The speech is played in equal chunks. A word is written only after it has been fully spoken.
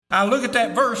I look at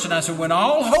that verse and I said, when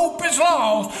all hope is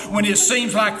lost, when it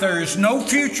seems like there is no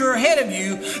future ahead of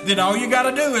you, then all you got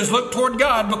to do is look toward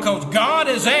God, because God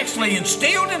has actually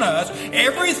instilled in us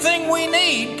everything we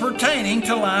need pertaining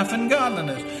to life and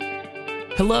godliness.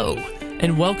 Hello,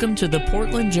 and welcome to the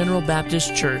Portland General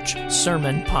Baptist Church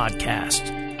Sermon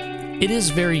Podcast. It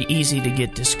is very easy to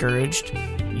get discouraged.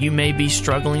 You may be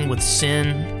struggling with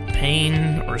sin,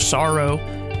 pain, or sorrow,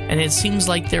 and it seems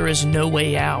like there is no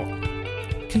way out.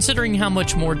 Considering how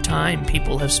much more time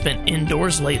people have spent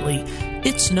indoors lately,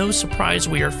 it's no surprise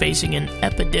we are facing an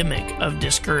epidemic of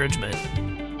discouragement.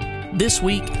 This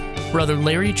week, Brother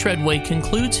Larry Treadway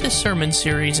concludes his sermon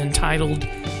series entitled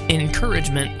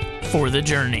Encouragement for the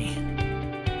Journey.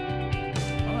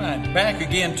 All right, back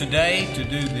again today to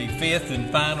do the fifth and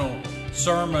final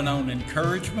sermon on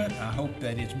encouragement. I hope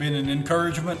that it's been an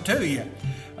encouragement to you.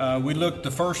 We looked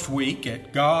the first week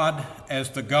at God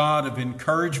as the God of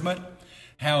encouragement,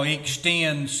 how He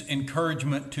extends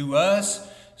encouragement to us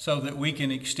so that we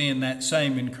can extend that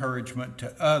same encouragement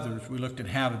to others. We looked at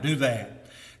how to do that.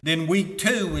 Then week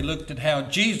 2, we looked at how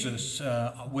Jesus,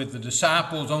 with the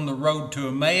disciples on the road to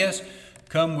Emmaus,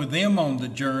 come with them on the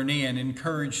journey and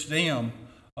encourage them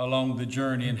along the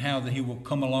journey, and how that He will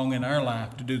come along in our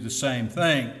life to do the same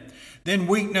thing. Then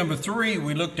week number 3,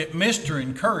 we looked at Mr.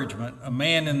 Encouragement, a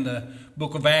man in the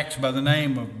book of Acts by the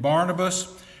name of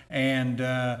Barnabas. And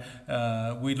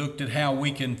we looked at how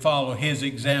we can follow his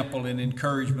example in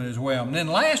encouragement as well. And then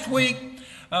last week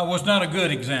was not a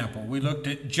good example. We looked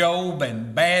at Job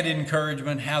and bad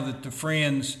encouragement, how that the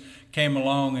friends came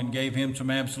along and gave him some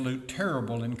absolute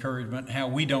terrible encouragement, how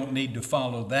we don't need to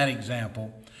follow that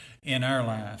example in our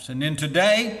lives. And then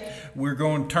today, we're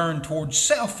going to turn towards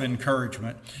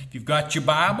self-encouragement. If you've got your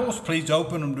Bibles, please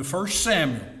open them to 1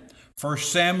 Samuel. 1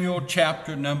 Samuel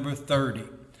chapter number 30.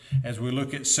 As we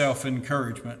look at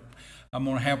self-encouragement, I'm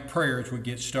going to have prayer as we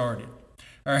get started.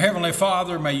 Our Heavenly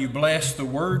Father, may You bless the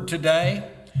word today.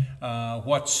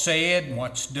 What's said and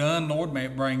what's done, Lord, may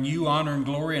it bring You honor and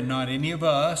glory and not any of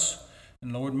us.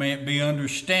 And Lord, may it be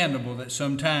understandable that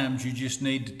sometimes You just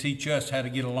need to teach us how to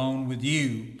get along with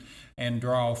You and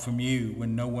draw from You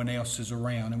when no one else is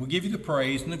around. And we give You the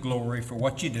praise and the glory for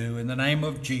what You do. In the name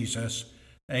of Jesus,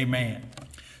 amen.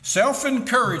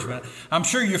 Self-encouragement. I'm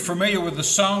sure you're familiar with the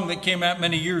song that came out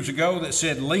many years ago that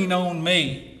said, lean on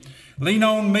me. Lean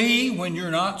on me when you're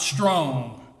not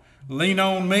strong. Lean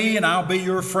on me and I'll be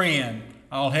your friend.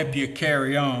 I'll help you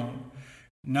carry on.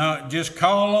 No, just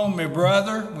call on me,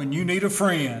 brother, when you need a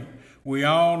friend. We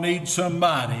all need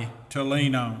somebody to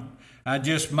lean on. I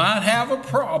just might have a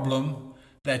problem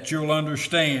that you'll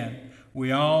understand.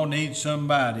 We all need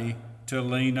somebody to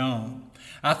lean on.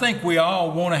 I think we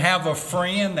all want to have a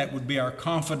friend that would be our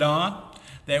confidant,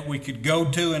 that we could go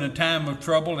to in a time of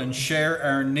trouble and share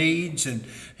our needs, and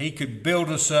he could build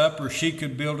us up or she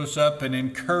could build us up and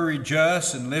encourage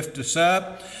us and lift us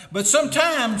up. But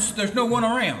sometimes there's no one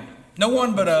around, no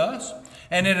one but us.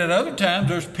 And then at other times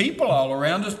there's people all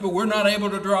around us, but we're not able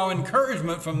to draw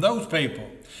encouragement from those people.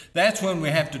 That's when we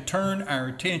have to turn our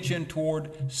attention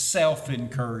toward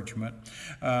self-encouragement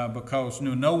because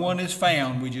no one is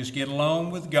found. We just get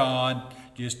along with God,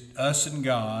 just us and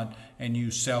God, and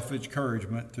use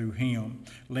self-encouragement through Him,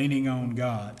 leaning on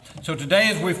God. So today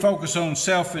as we focus on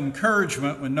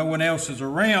self-encouragement when no one else is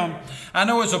around, I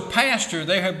know as a pastor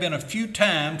there have been a few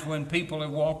times when people have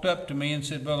walked up to me and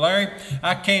said, "Well, Larry,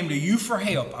 I came to you for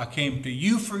help. I came to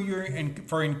you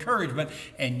for encouragement,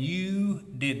 and you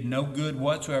did no good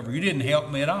whatsoever. You didn't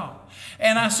help me at all."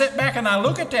 And I sit back and I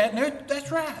look at that, and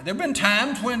that's right. There have been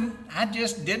times when I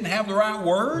just didn't have the right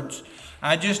words.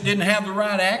 I just didn't have the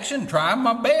right action, tried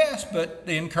my best, but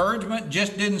the encouragement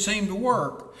just didn't seem to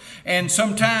work. And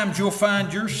sometimes you'll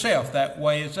find yourself that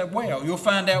way as well. You'll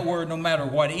find out where no matter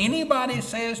what anybody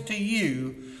says to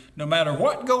you, no matter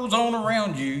what goes on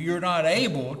around you, you're not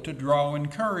able to draw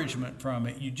encouragement from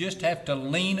it. You just have to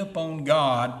lean upon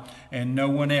God and no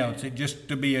one else. It just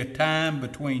to be a time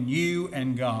between you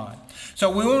and God. So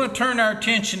we want to turn our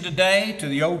attention today to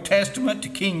the Old Testament, to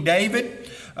King David,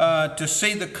 to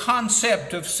see the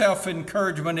concept of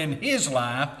self-encouragement in his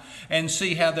life and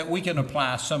see how that we can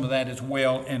apply some of that as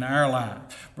well in our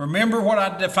life. Remember what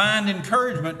I defined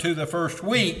encouragement to the first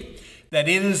week, that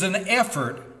it is an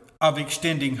effort of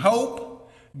extending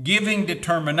hope, giving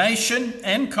determination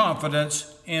and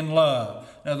confidence in love.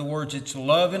 In other words, it's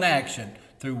love in action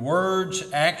through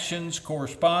words, actions,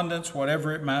 correspondence,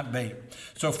 whatever it might be.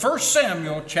 So 1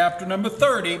 Samuel chapter number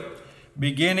 30,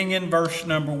 beginning in verse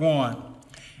number 1.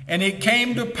 And it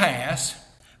came to pass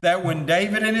that when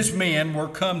David and his men were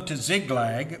come to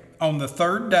Ziklag on the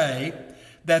third day,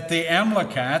 that the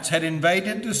Amalekites had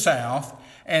invaded the south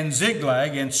and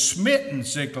Ziklag, and smitten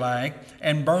Ziklag,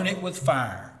 and burnt it with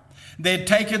fire. They had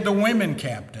taken the women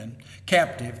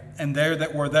captive, and there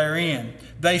that were therein.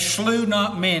 They slew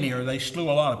not many, or they slew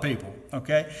a lot of people,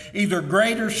 okay? Either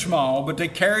great or small, but they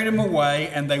carried them away,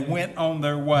 and they went on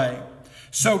their way.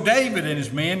 So David and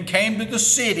his men came to the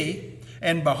city,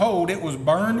 and behold, it was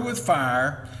burned with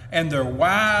fire, and their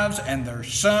wives and their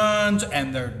sons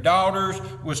and their daughters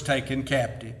was taken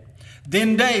captive.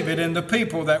 Then David and the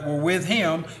people that were with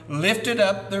him lifted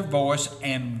up their voice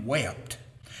and wept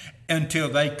until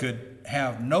they could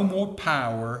have no more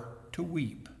power to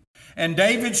weep. And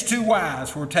David's 2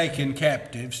 wives were taken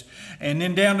captives. And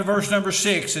then down to verse number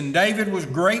 6, and David was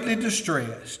greatly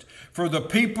distressed, for the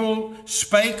people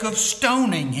spake of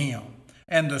stoning him,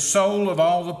 and the soul of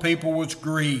all the people was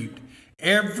grieved,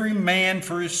 every man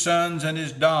for his sons and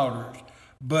his daughters.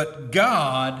 But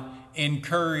David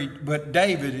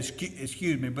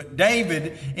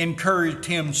encouraged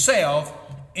himself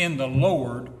in the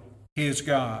Lord his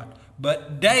God.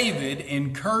 But David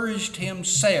encouraged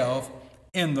himself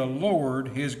in the Lord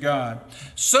his God.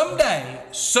 Someday,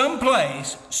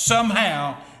 someplace,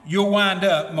 somehow, you'll wind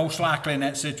up most likely in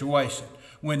that situation.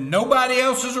 When nobody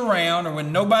else is around, or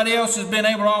when nobody else has been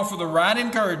able to offer the right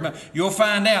encouragement, you'll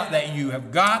find out that you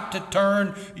have got to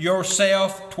turn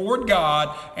yourself toward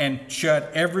God and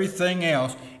shut everything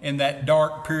else in that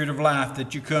dark period of life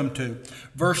that you come to.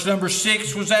 Verse number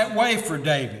 6 was that way for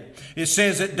David. It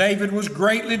says that David was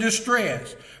greatly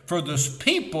distressed, for the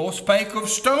people spake of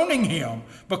stoning him,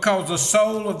 because the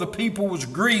soul of the people was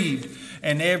grieved,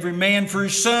 and every man for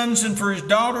his sons and for his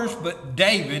daughters. But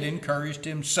David encouraged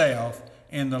himself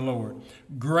in the Lord.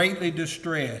 Greatly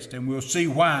distressed, and we'll see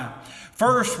why.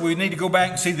 First, we need to go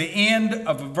back and see the end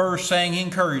of a verse saying he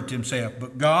encouraged himself.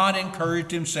 But God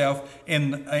encouraged himself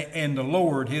in the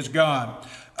Lord his God.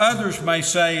 Others may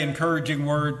say encouraging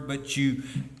word, but you're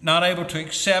not able to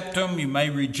accept them. You may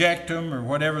reject them or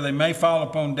whatever. They may fall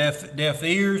upon deaf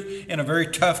ears in a very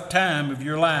tough time of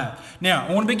your life. Now,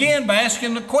 I want to begin by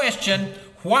asking the question,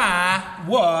 why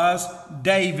was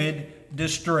David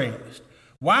distressed?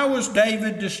 Why was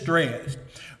David distressed?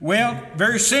 Well,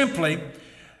 very simply,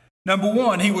 number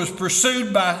one, he was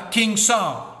pursued by King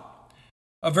Saul,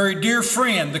 a very dear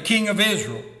friend, the king of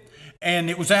Israel.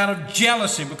 And it was out of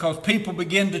jealousy, because people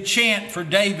began to chant for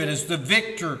David as the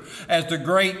victor, as the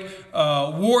great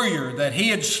warrior, that he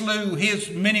had slew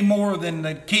his many more than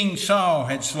the King Saul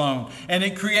had slain. And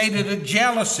it created a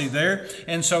jealousy there.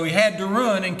 And so he had to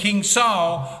run, and King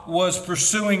Saul was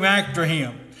pursuing after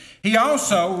him. He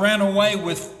also ran away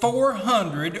with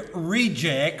 400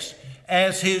 rejects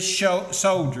as his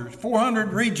soldiers.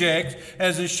 400 rejects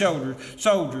as his soldiers.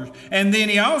 And then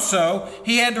he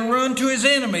had to run to his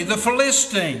enemy, the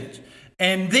Philistines.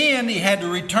 And then he had to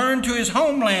return to his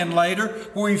homeland later,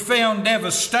 where he found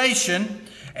devastation.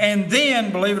 And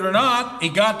then, believe it or not, he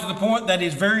got to the point that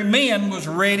his very men was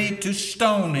ready to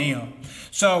stone him.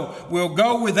 So we'll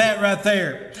go with that right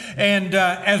there. And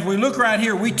as we look right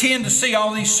here, we tend to see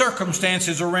all these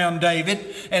circumstances around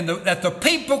David, and that the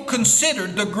people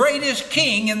considered the greatest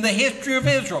king in the history of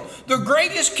Israel. The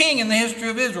greatest king in the history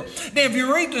of Israel. Now, if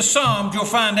you read the Psalms, you'll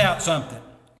find out something.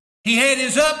 He had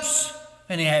his ups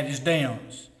and he had his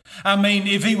downs. I mean,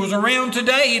 if he was around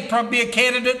today, he'd probably be a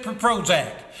candidate for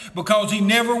Prozac, because he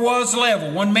never was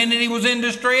level. One minute he was in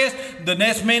distress, the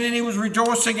next minute he was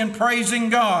rejoicing and praising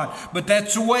God. But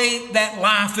that's the way that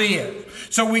life is.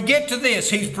 So we get to this.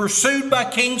 He's pursued by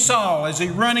King Saul as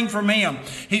he's running from him.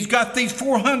 He's got these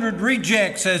 400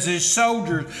 rejects as his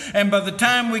soldiers. And by the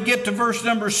time we get to verse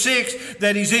number 6,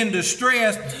 that he's in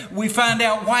distress, we find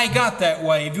out why he got that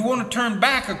way. If you want to turn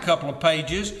back a couple of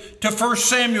pages to 1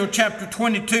 Samuel chapter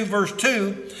 22, verse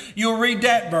 2, you'll read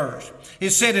that verse. It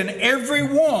said, and every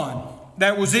one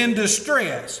that was in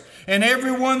distress, and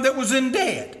every one that was in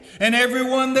debt, and every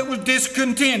one that was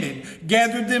discontented,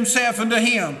 gathered themselves unto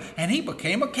him, and he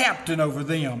became a captain over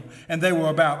them. And they were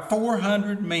about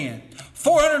 400 men.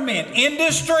 400 men in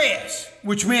distress,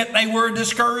 which meant they were a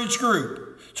discouraged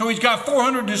group. So he's got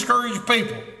 400 discouraged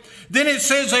people. Then it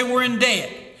says they were in debt.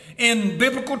 In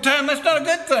biblical time, that's not a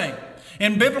good thing.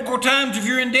 In biblical times, if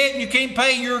you're in debt and you can't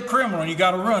pay, you're a criminal, and you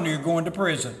got to run or you're going to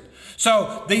prison.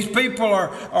 So these people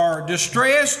are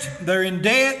distressed, they're in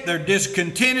debt, they're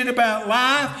discontented about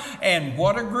life, and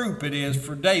what a group it is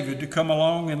for David to come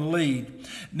along and lead.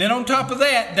 And then on top of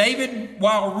that, David,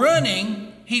 while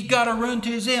running, he's got to run to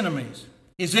his enemies.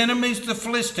 His enemies, the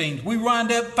Philistines. We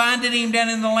wind up finding him down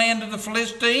in the land of the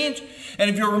Philistines. And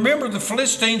if you remember, the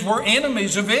Philistines were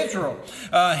enemies of Israel.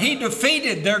 He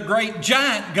defeated their great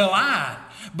giant Goliath.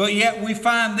 But yet we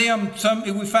find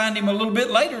him a little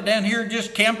bit later down here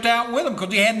just camped out with them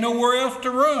because he had nowhere else to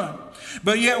run.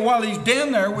 But yet while he's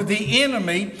down there with the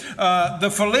enemy,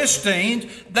 the Philistines,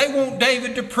 they want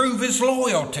David to prove his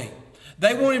loyalty.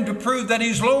 They want him to prove that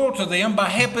he's loyal to them by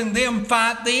helping them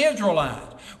fight the Israelites.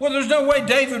 Well, there's no way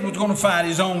David was going to fight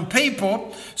his own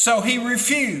people, so he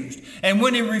refused. And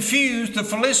when he refused, the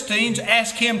Philistines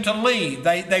asked him to leave.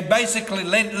 They basically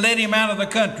let him out of the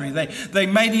country. They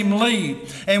made him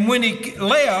leave. And when he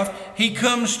left, he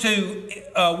comes to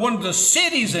one of the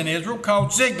cities in Israel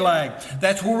called Ziklag.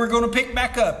 That's where we're going to pick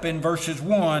back up in verses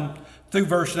 1 through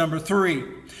verse number 3.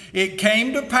 It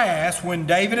came to pass when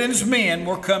David and his men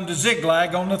were come to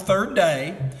Ziklag on the third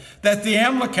day that the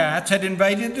Amalekites had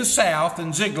invaded the south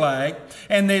in Ziklag,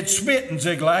 and they had smitten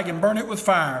Ziklag and burnt it with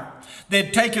fire. They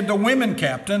had taken the women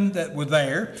captain that were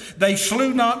there. They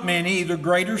slew not many, either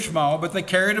great or small, but they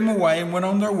carried them away and went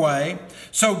on their way.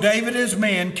 So David and his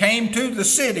men came to the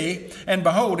city, and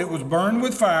behold, it was burned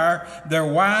with fire. Their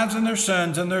wives and their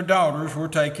sons and their daughters were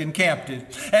taken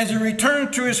captive. As he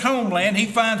returned to his homeland, he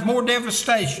finds more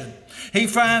devastation. He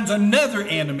finds another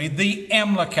enemy, the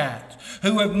Amalekites,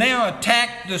 who have now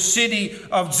attacked the city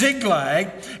of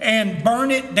Ziklag and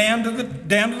burned it down to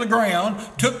the ground,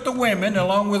 took the women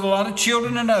along with a lot of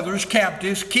children and others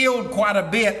captives, killed quite a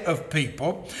bit of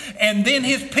people. And then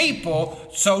his people,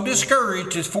 so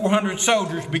discouraged, his 400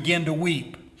 soldiers begin to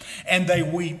weep. And they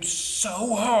weep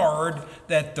so hard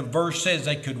that the verse says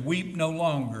they could weep no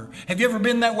longer. Have you ever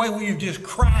been that way where you've just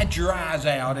cried your eyes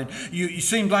out and you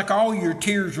seemed like all your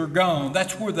tears were gone?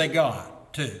 That's where they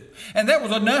got to. And that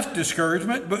was enough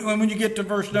discouragement. But when you get to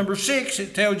verse number 6,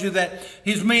 it tells you that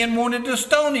his men wanted to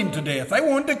stone him to death. They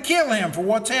wanted to kill him for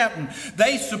what's happened.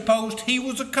 They supposed he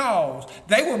was the cause.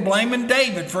 They were blaming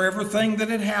David for everything that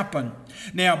had happened.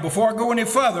 Now, before I go any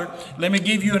further, let me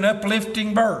give you an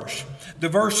uplifting verse. The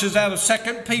verse is out of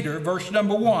 2 Peter, verse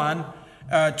number 1,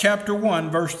 chapter 1,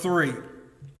 verse 3.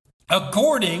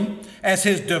 According as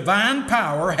his divine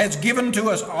power has given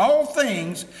to us all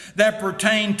things that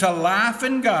pertain to life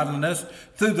and godliness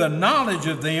through the knowledge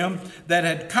of them that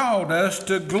had called us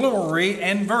to glory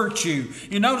and virtue.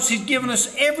 You notice he's given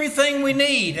us everything we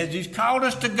need as he's called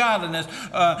us to godliness.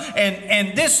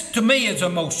 And this to me is the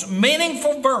most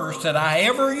meaningful verse that I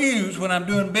ever use when I'm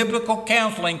doing biblical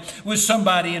counseling with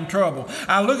somebody in trouble.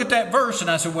 I look at that verse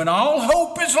and I say, when all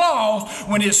hope is lost,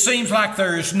 when it seems like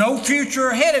there is no future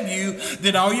ahead of you,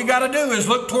 then all you got to do is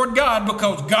look toward God,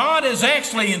 because God has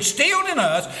actually instilled in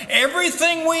us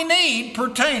everything we need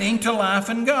pertaining to life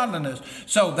and godliness.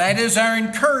 So that is our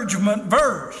encouragement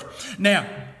verse. Now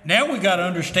we got to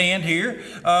understand here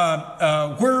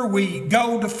where we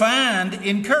go to find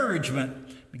encouragement.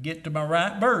 Let me get to my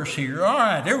right verse here. All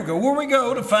right, there we go. Where we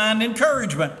go to find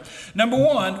encouragement. Number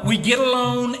 1, we get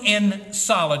alone in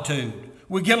solitude.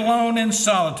 We get alone in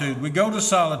solitude. We go to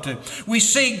solitude. We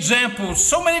see examples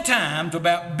so many times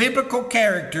about biblical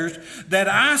characters that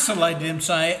isolated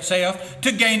themselves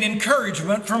to gain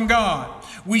encouragement from God.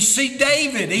 We see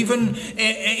David,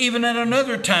 even at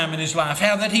another time in his life,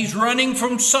 how that he's running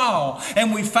from Saul,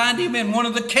 and we find him in one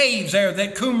of the caves there,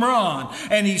 that Qumran,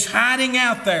 and he's hiding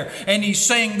out there, and he's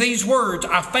saying these words,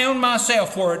 I found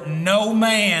myself for it, no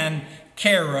man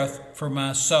careth for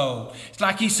my soul. It's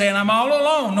like he's saying, I'm all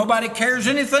alone. Nobody cares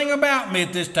anything about me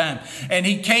at this time. And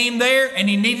he came there and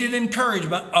he needed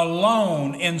encouragement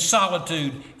alone in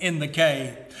solitude in the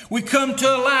cave. We come to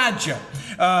Elijah.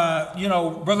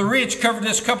 Brother Rich covered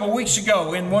this a couple of weeks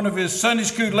ago in one of his Sunday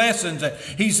school lessons.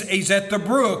 He's at the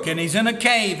brook and he's in a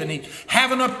cave and he's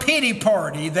having a pity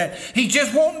party that he's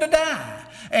just wanting to die.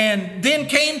 And then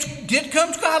comes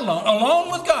God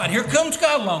along with God. Here comes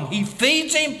God along. He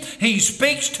feeds him. He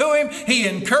speaks to him. He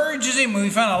encourages him. We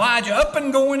find Elijah up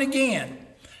and going again.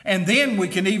 And then we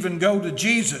can even go to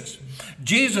Jesus.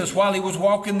 Jesus, while he was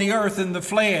walking the earth in the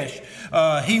flesh,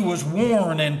 he was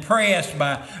worn and pressed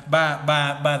by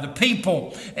the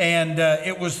people. And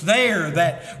it was there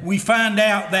that we find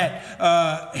out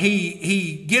that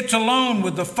he gets alone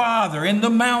with the Father in the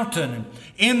mountain,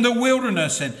 in the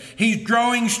wilderness, and he's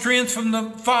drawing strength from the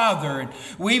Father. And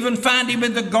we even find him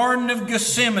in the Garden of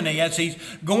Gethsemane as he's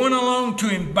going along to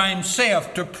him by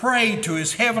himself to pray to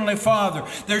his Heavenly Father.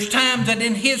 There's times that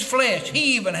in his flesh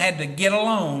he even had to get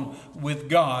alone with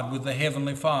God, with the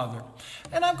Heavenly Father.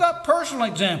 And I've got personal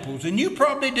examples, and you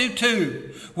probably do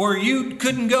too, where you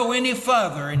couldn't go any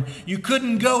further and you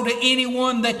couldn't go to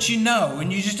anyone that you know,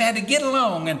 and you just had to get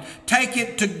along and take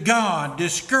it to God,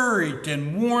 discouraged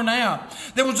and worn out.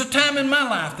 There was a time in my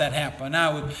life that happened.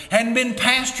 I hadn't been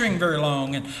pastoring very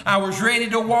long, and I was ready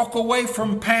to walk away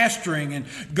from pastoring and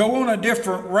go on a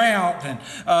different route. And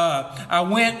I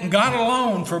went and got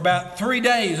alone for about 3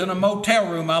 days in a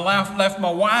motel room. I left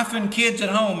my wife and kids at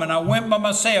home, and I went by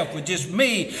myself with just me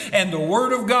and the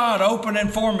Word of God opening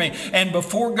for me and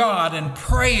before God, and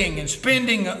praying and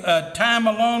spending time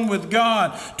alone with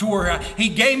God, to where He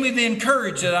gave me the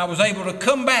encouragement that I was able to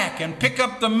come back and pick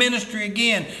up the ministry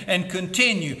again and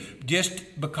continue,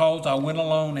 just because I went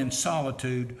alone in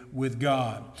solitude with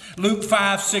God. Luke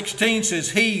 5:16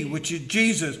 says, He, which is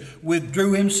Jesus,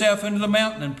 withdrew Himself into the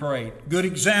mountain and prayed. Good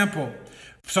example.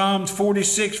 Psalms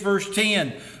 46 verse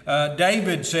 10,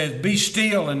 David says, Be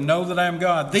still and know that I am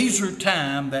God. These are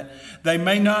times that they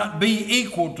may not be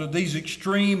equal to these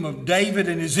extreme of David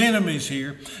and his enemies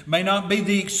here, may not be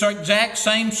the exact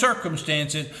same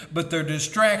circumstances, but they're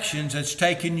distractions that's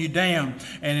taking you down.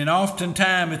 And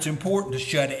oftentimes it's important to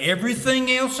shut everything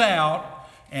else out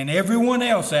and everyone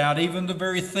else out, even the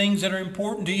very things that are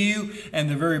important to you and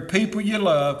the very people you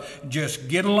love. Just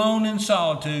get alone in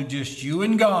solitude, just you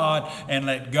and God, and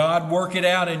let God work it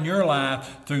out in your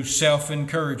life through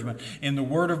self-encouragement. In the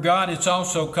Word of God, it's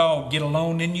also called get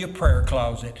alone in your prayer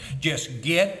closet. Just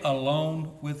get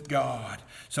alone with God.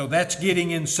 So that's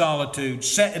getting in solitude.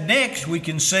 Next, we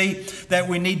can see that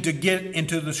we need to get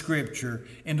into the Scripture,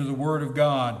 into the Word of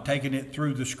God, taking it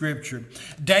through the Scripture.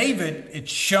 David, it's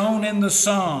shown in the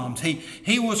Psalms.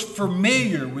 He was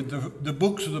familiar with the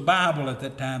books of the Bible at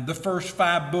that time, the first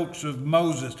 5 books of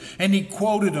Moses, and he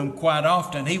quoted them quite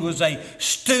often. He was a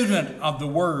student of the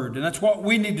Word, and that's what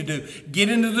we need to do. Get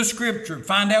into the Scripture,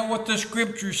 find out what the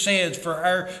Scripture says for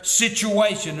our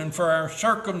situation and for our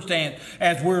circumstance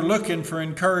as we're looking for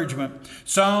encouragement.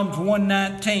 Psalms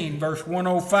 119 verse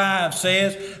 105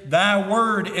 says, Thy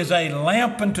word is a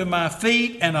lamp unto my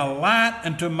feet and a light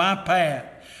unto my path.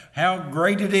 How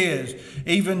great it is.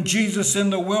 Even Jesus in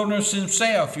the wilderness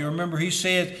himself, you remember he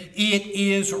said, It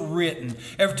is written.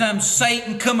 Every time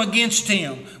Satan come against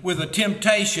him with a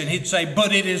temptation, he'd say,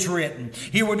 But it is written.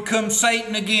 Here would come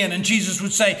Satan again, and Jesus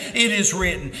would say, It is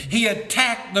written. He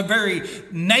attacked the very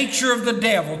nature of the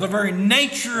devil, the very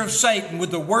nature of Satan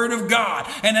with the Word of God.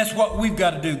 And that's what we've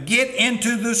got to do. Get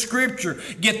into the Scripture.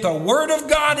 Get the Word of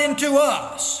God into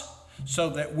us, so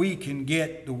that we can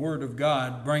get the Word of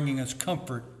God bringing us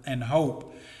comfort and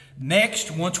hope. Next,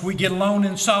 once we get alone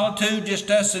in solitude, just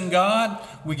us and God,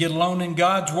 we get alone in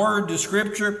God's Word, the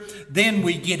Scripture, then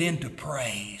we get into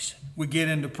praise. We get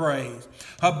into praise.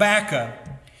 Habakkuk,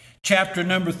 chapter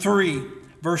number 3,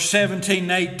 verse 17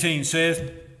 and 18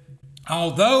 says,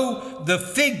 Although the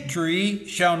fig tree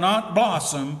shall not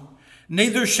blossom,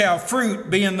 neither shall fruit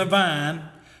be in the vine,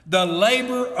 the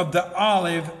labor of the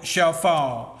olive shall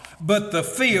fall, but the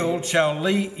field shall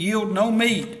yield no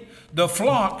meat. The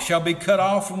flock shall be cut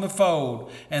off from the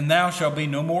fold, and thou shalt be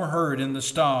no more heard in the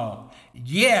stall.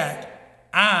 Yet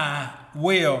I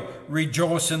will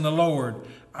rejoice in the Lord.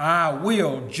 I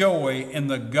will joy in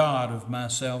the God of my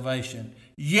salvation.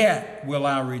 Yet will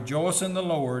I rejoice in the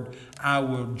Lord. I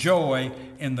will joy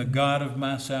in the God of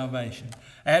my salvation.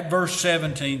 At verse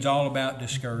 17 is all about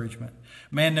discouragement.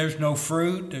 Man, there's no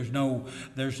fruit.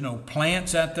 There's no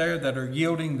plants out there that are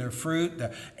yielding their fruit.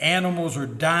 The animals are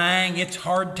dying. It's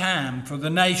hard time for the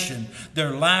nation.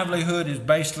 Their livelihood is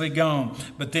basically gone.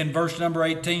 But then verse number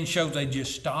 18 shows they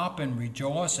just stop and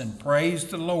rejoice and praise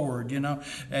the Lord. You know,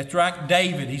 that's right.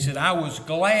 David, he said, I was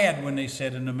glad when they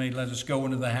said unto me, Let us go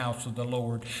into the house of the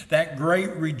Lord. That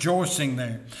great rejoicing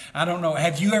there. I don't know.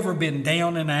 Have you ever been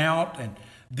down and out and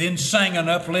then sang an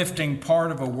uplifting part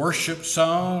of a worship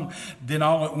song, then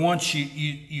all at once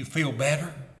you feel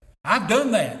better? I've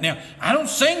done that. Now, I don't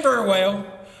sing very well.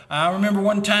 I remember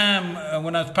one time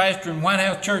when I was pastoring White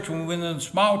House Church, when we went in the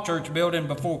small church building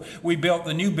before we built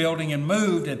the new building and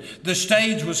moved, and the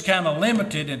stage was kind of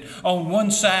limited. And on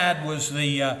one side was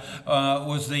the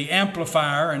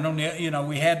amplifier, and on the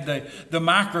we had the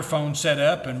microphone set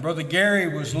up. And Brother Gary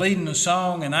was leading the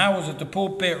song, and I was at the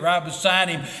pulpit right beside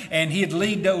him, and he'd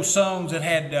lead those songs that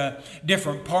had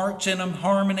different parts in them,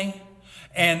 harmony.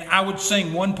 And I would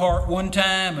sing one part one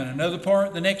time and another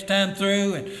part the next time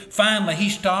through. And finally, he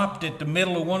stopped at the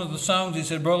middle of one of the songs. He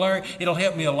said, Brother Larry, it'll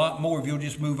help me a lot more if you'll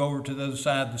just move over to the other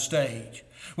side of the stage.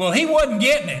 Well, he wasn't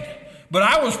getting it, But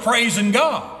I was praising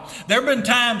God. There have been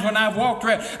times when I've walked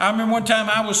around. I remember one time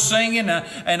I was singing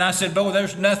and I said, boy,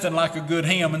 there's nothing like a good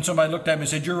hymn. And somebody looked at me and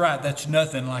said, you're right, that's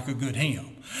nothing like a good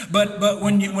hymn. But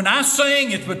when I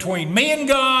sing, it's between me and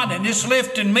God, and it's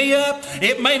lifting me up.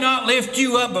 It may not lift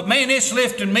you up, but man, it's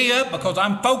lifting me up because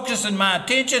I'm focusing my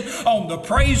attention on the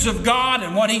praise of God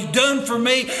and what He's done for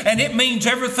me, and it means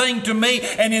everything to me.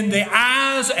 And in the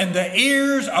eyes and the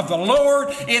ears of the Lord,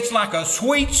 it's like a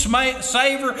sweet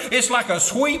savor. It's like a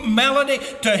sweet melody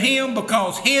to Him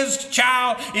because His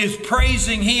child is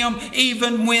praising Him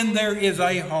even when there is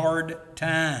a hard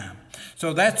time.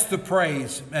 So that's the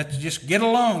praise. That's just get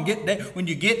along. When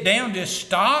you get down, just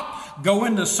stop. Go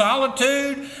into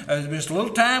solitude. Just a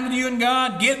little time with you and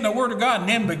God. Get in the Word of God and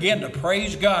then begin to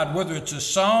praise God. Whether it's a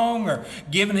song or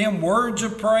giving Him words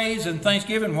of praise and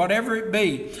thanksgiving, whatever it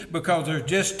be. Because there's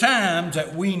just times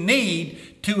that we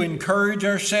need to encourage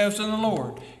ourselves in the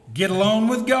Lord. Get alone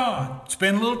with God.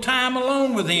 Spend a little time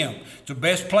alone with Him. It's the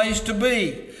best place to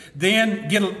be. Then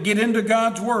get into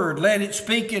God's Word. Let it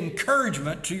speak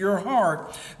encouragement to your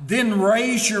heart. Then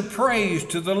raise your praise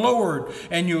to the Lord,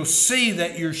 and you'll see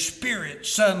that your spirit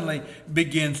suddenly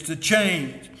begins to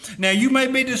change. Now, you may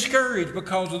be discouraged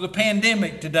because of the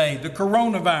pandemic today, the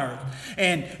coronavirus,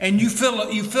 and you feel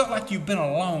like you've been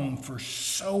alone for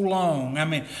so long. I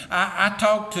mean, I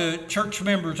talk to church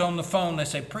members on the phone. They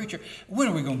say, preacher, when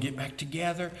are we going to get back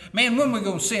together? Man, when are we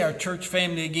going to see our church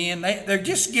family again? They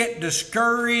just get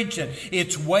discouraged, and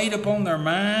it's weight upon their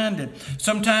mind. And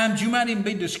sometimes you might even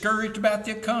be discouraged about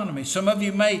the economy. Some of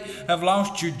you may have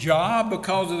lost your job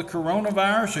because of the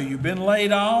coronavirus, or you've been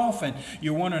laid off, and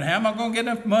you're wondering, how am I going to get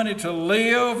enough money to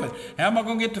live, and how am I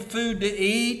going to get the food to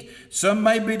eat? Some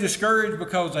may be discouraged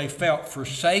because they felt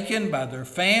forsaken by their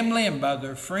family and by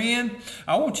their friend.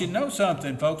 I want you to know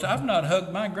something, folks. I've not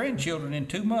hugged my grandchildren in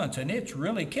 2 months, and it's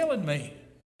really killing me.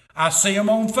 I see them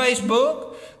on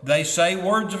Facebook. They say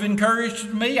words of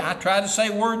encouragement to me. I try to say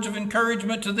words of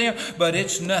encouragement to them, but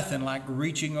it's nothing like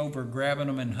reaching over, grabbing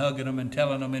them and hugging them and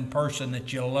telling them in person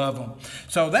that you love them.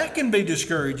 So that can be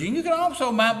discouraging. You can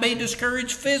also might be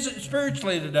discouraged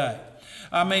spiritually today.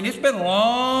 I mean, it's been a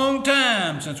long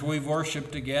time since we've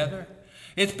worshiped together.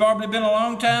 It's probably been a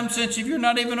long time since, if you're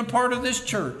not even a part of this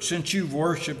church, since you've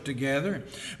worshiped together.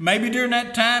 Maybe during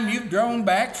that time you've grown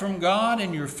back from God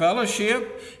in your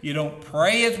fellowship. You don't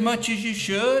pray as much as you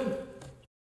should.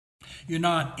 You're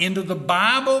not into the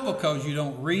Bible because you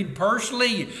don't read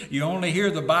personally. You only hear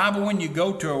the Bible when you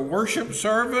go to a worship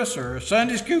service or a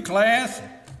Sunday school class.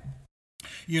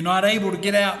 You're not able to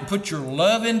get out and put your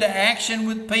love into action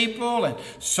with people and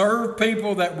serve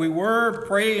people that we were,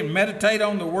 pray and meditate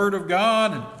on the Word of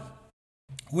God. And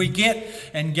we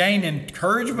get and gain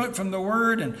encouragement from the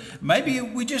Word, and maybe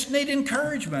we just need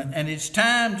encouragement, and it's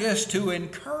time just to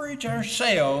encourage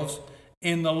ourselves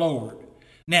in the Lord.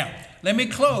 Now, let me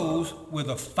close with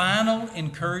a final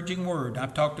encouraging word.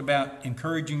 I've talked about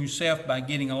encouraging yourself by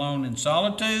getting alone in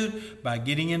solitude, by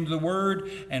getting into the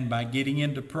Word, and by getting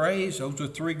into praise. Those are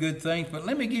 3 good things. But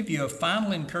let me give you a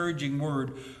final encouraging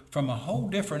word from a whole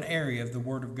different area of the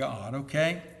Word of God,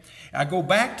 okay? I go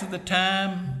back to the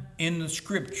time in the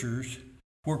Scriptures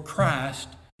where Christ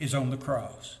is on the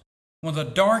cross. One of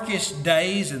the darkest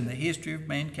days in the history of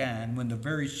mankind, when the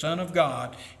very Son of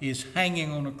God is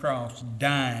hanging on a cross,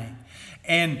 dying.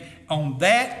 And on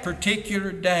that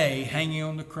particular day, hanging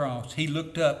on the cross, He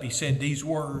looked up, He said these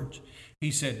words. He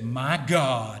said, my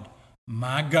God,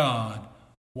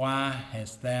 why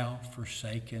hast thou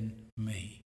forsaken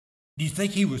me? Do you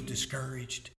think He was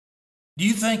discouraged? Do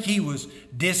you think He was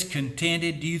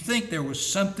discontented? Do you think there was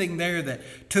something there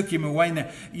that took Him away?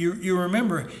 Now, you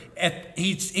remember,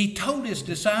 he told His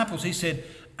disciples, He said,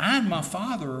 I and my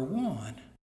Father are one.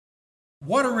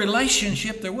 What a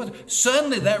relationship there was.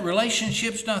 Suddenly that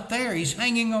relationship's not there. He's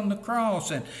hanging on the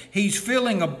cross, and He's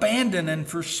feeling abandoned and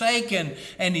forsaken,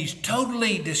 and He's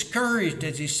totally discouraged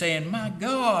as He's saying, my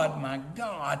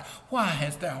God, why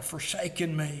hast thou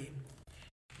forsaken me?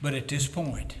 But at this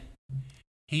point,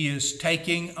 He is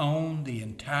taking on the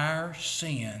entire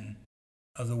sin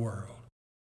of the world.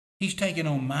 He's taking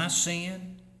on my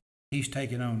sin. He's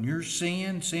taking on your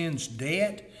sin, sin's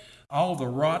debt, all the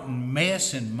rotten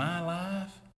mess in my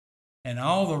life, and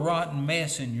all the rotten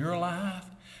mess in your life,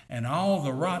 and all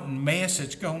the rotten mess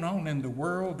that's going on in the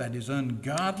world that is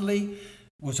ungodly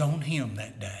was on Him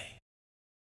that day.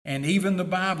 And even the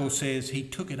Bible says He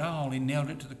took it all. He nailed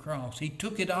it to the cross. He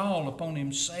took it all upon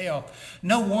Himself.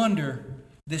 No wonder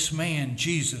this man,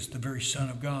 Jesus, the very Son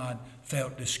of God,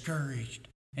 felt discouraged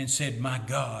and said, my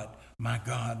God,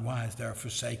 why hast thou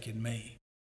forsaken me?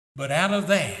 But out of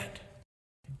that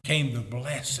came the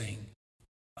blessing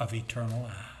of eternal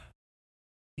life.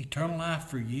 Eternal life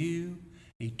for you,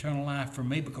 eternal life for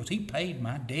me, because he paid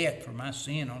my debt for my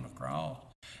sin on the cross.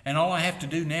 And all I have to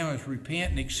do now is repent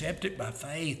and accept it by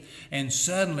faith. And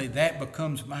suddenly that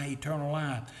becomes my eternal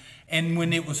life. And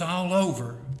when it was all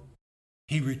over,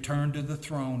 he returned to the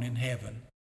throne in heaven.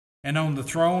 And on the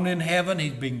throne in heaven,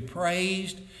 he's being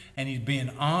praised and he's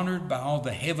being honored by all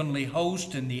the heavenly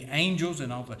hosts and the angels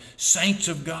and all the saints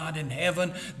of God in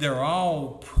heaven. They're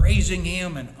all praising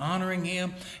him and honoring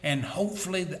him. And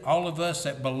hopefully all of us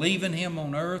that believe in him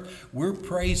on earth, we're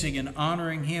praising and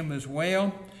honoring him as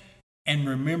well. And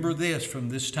remember this from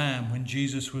this time when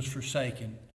Jesus was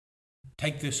forsaken.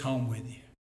 Take this home with you.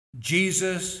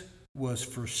 Jesus was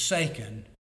forsaken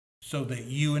so that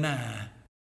you and I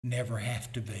never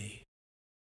have to be.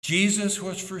 Jesus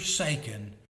was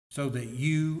forsaken so that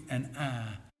you and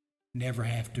I never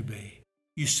have to be.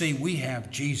 You see, we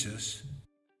have Jesus,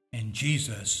 and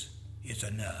Jesus is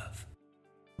enough.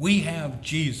 We have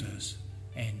Jesus,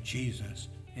 and Jesus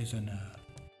is enough.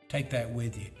 Take that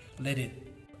with you. Let it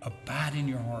abide in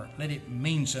your heart. Let it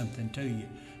mean something to you,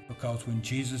 because when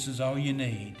Jesus is all you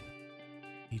need,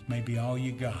 he may be all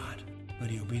you got, but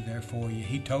he'll be there for you.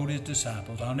 He told his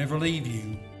disciples, I'll never leave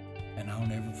you, and I'll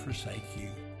never forsake you.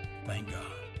 Thank God.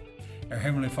 Our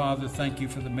Heavenly Father, thank you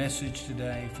for the message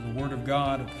today, for the Word of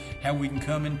God, of how we can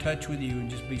come in touch with you and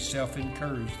just be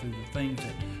self-encouraged through the things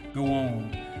that go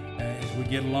on as we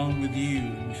get along with you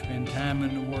and we spend time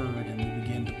in the Word and we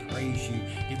begin to praise you.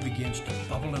 It begins to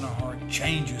bubble in our heart,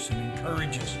 change us and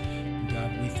encourage us. And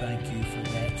God, we thank you for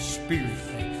that Spirit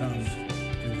that comes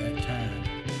through that time.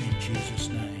 In Jesus'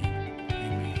 name.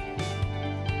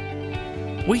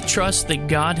 We trust that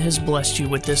God has blessed you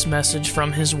with this message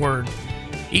from His Word.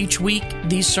 Each week,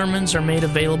 these sermons are made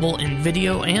available in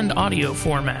video and audio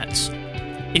formats.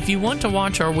 If you want to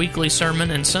watch our weekly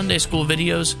sermon and Sunday school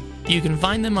videos, you can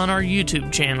find them on our YouTube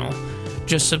channel.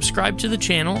 Just subscribe to the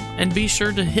channel and be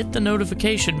sure to hit the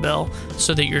notification bell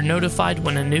so that you're notified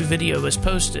when a new video is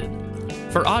posted.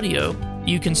 For audio,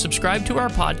 you can subscribe to our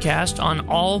podcast on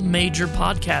all major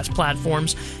podcast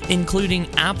platforms, including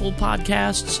Apple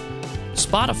Podcasts,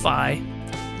 Spotify,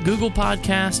 Google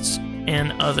Podcasts,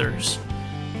 and others.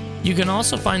 You can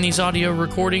also find these audio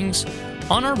recordings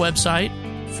on our website,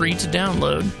 free to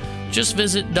download. Just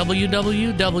visit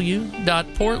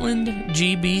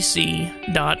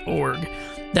www.portlandgbc.org.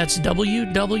 That's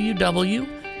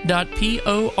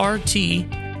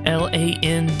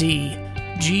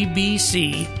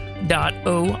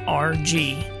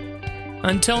www.portlandgbc.org.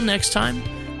 Until next time,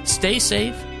 stay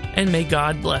safe and may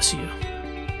God bless you.